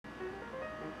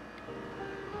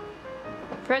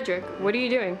Frederic, what are you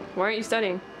doing? Why aren't you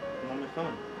studying? I'm on my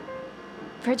phone.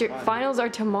 Frederic, finals are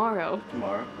tomorrow.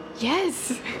 Tomorrow?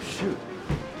 Yes! Oh, shoot.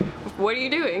 What are you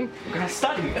doing? I'm gonna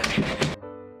study.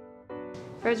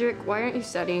 Frederic, why aren't you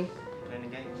studying? Playing a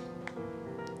game.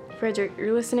 Frederic,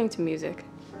 you're listening to music.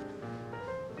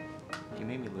 You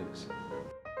made me lose.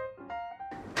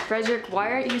 Frederic, why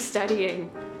aren't you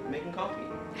studying? I'm making coffee.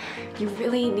 You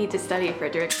really need to study,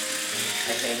 Frederic.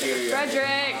 I can't hear you.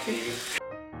 Frederic!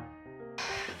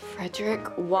 Frederic,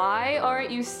 why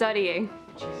aren't you studying?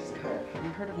 Jesus God, have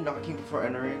you heard of knocking before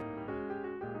entering?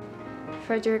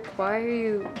 Frederic, why are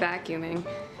you vacuuming?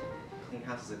 Clean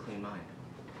house is a clean mind.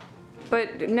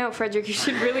 But no, Frederic, you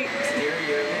should really... Hear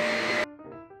you.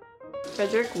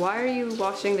 Frederic, why are you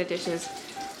washing the dishes?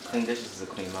 Clean dishes is a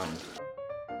clean mind.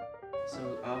 So,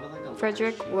 with like a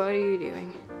Frederic, what are you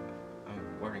doing? I'm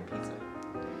ordering pizza.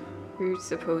 You're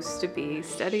supposed to be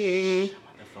studying. I'm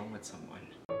on the phone with someone.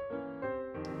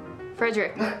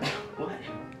 Frederic. What?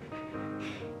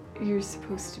 You're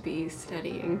supposed to be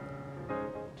studying. Do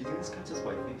you think this counts as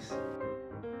whiteface?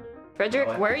 Frederic,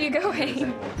 Oh, where are you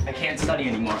going? I can't study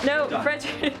anymore. No, I'm done.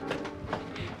 Frederic.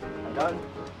 I'm done.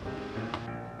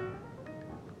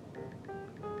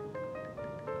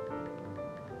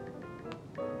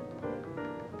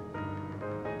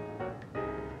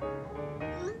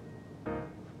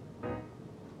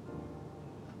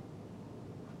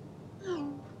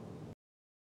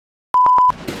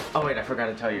 Oh wait, I forgot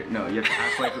to tell you. No, you have to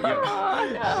act like you have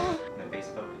Oh, my face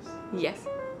focus. no. Yes.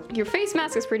 Your face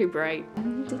mask is pretty bright.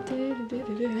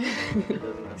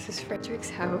 This is Frederic's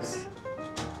house.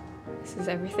 This is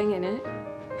everything in it.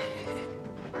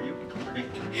 Are you recording?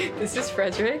 This is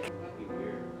Frederic. That'd be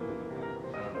weird.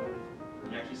 I don't know.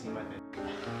 Can you actually see my face?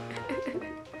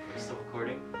 Are you still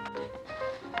recording?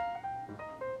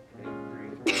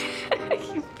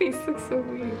 Your face looks so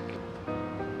weak.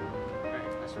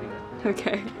 Alright, let's read it.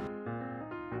 Okay.